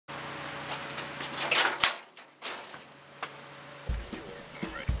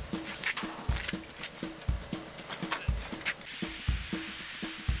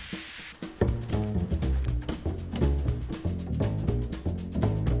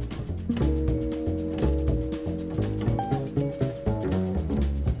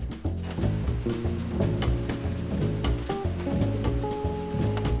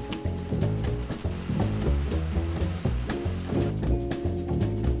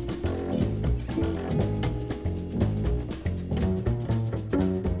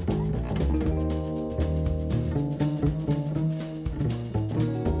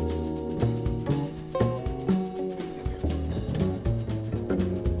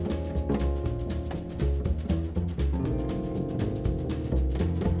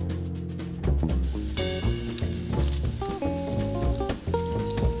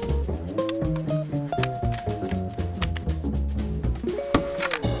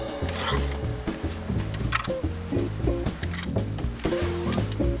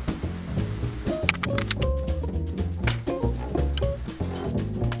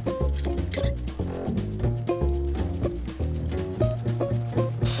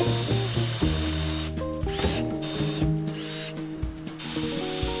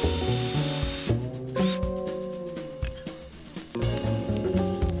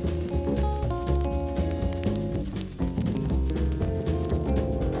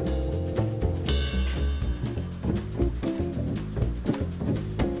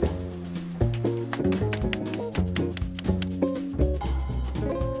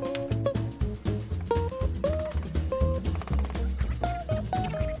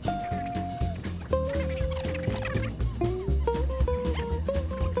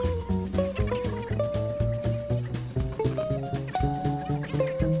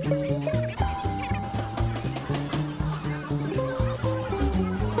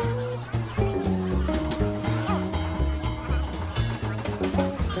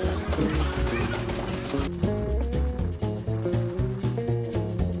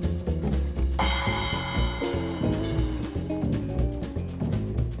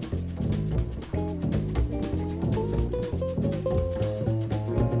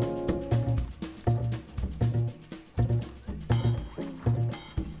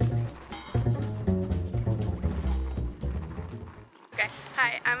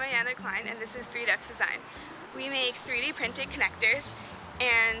Hi, I'm Ayanna Klein and this is UpTriCycle. We make 3D printed connectors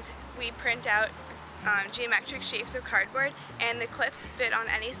and we print out geometric shapes of cardboard, and the clips fit on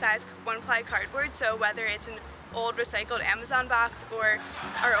any size one-ply cardboard, so whether it's an old recycled Amazon box or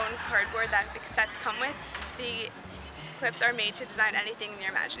our own cardboard that the sets come with, the clips are made to design anything in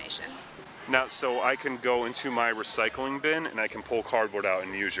your imagination. Now, so I can go into my recycling bin and I can pull cardboard out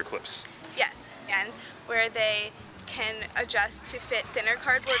and use your clips? Yes, and where they can adjust to fit thinner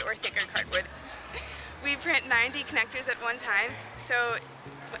cardboard or thicker cardboard. We print 90 connectors at one time, so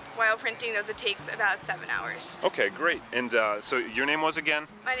while printing those it takes about 7 hours. Okay, great. And so your name was again?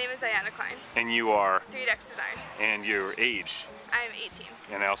 My name is Ayanna Klein. And you are? UpTriCycle. And your age? I'm 18.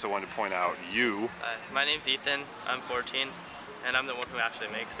 And I also wanted to point out you. My name's Ethan, I'm 14, and I'm the one who actually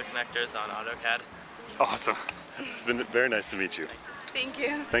makes the connectors on AutoCAD. Awesome. It's been very nice to meet you. Thank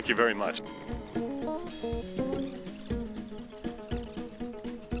you. Thank you very much.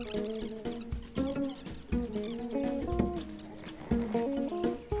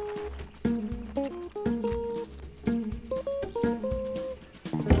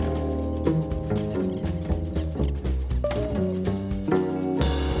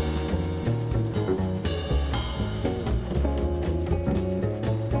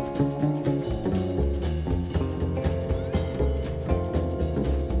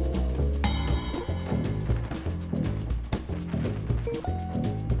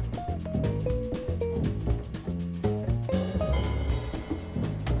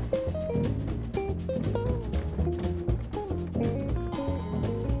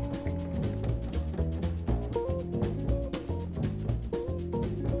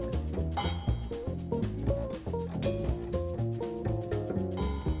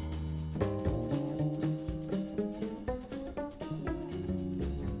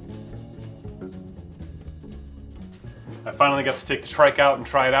 I finally got to take the trike out and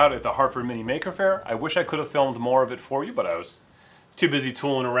try it out at the Hartford Mini Maker Faire. I wish I could have filmed more of it for you, but I was too busy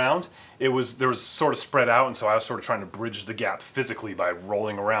tooling around. There was sort of spread out, and so I was sort of trying to bridge the gap physically by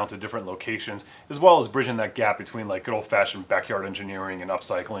rolling around to different locations, as well as bridging that gap between like good old-fashioned backyard engineering and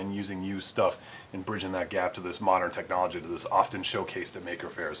upcycling, using used stuff, and bridging that gap to this modern technology that is often showcased at Maker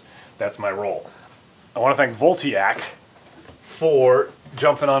Fairs. That's my role. I want to thank Voltiac for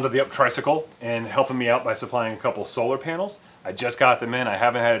jumping onto the UpTriCycle and helping me out by supplying a couple solar panels. I just got them in. I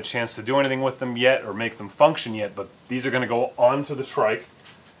haven't had a chance to do anything with them yet or make them function yet, but these are going to go onto the trike.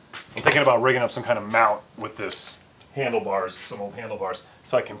 I'm thinking about rigging up some kind of mount with this handlebars, some old handlebars,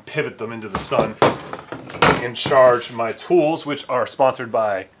 so I can pivot them into the sun and charge my tools, which are sponsored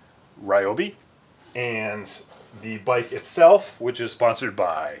by Ryobi, and the bike itself, which is sponsored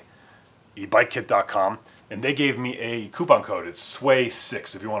by ebikekit.com, and they gave me a coupon code. It's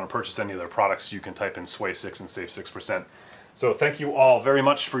SWAY6. If you want to purchase any of their products, you can type in SWAY6 and save 6%. So thank you all very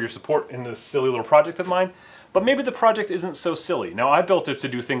much for your support in this silly little project of mine. But maybe the project isn't so silly. Now, I built it to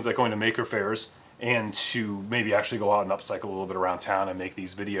do things like going to Maker Fairs and to maybe actually go out and upcycle a little bit around town and make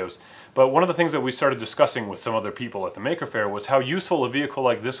these videos. But one of the things that we started discussing with some other people at the Maker Faire was how useful a vehicle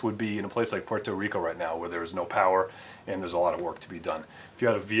like this would be in a place like Puerto Rico right now, where there's no power and there's a lot of work to be done. If you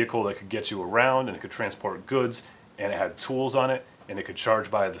had a vehicle that could get you around and it could transport goods and it had tools on it and it could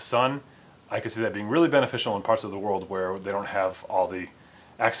charge by the sun, I could see that being really beneficial in parts of the world where they don't have all the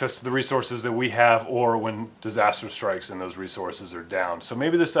access to the resources that we have, or when disaster strikes and those resources are down. So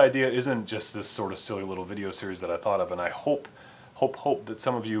maybe this idea isn't just this sort of silly little video series that I thought of, and I hope that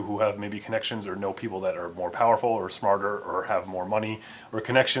some of you who have maybe connections or know people that are more powerful or smarter or have more money or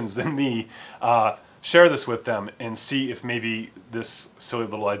connections than me, share this with them and see if maybe this silly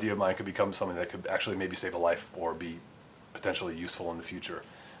little idea of mine could become something that could actually maybe save a life or be potentially useful in the future.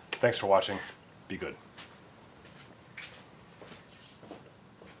 Thanks for watching. Be good.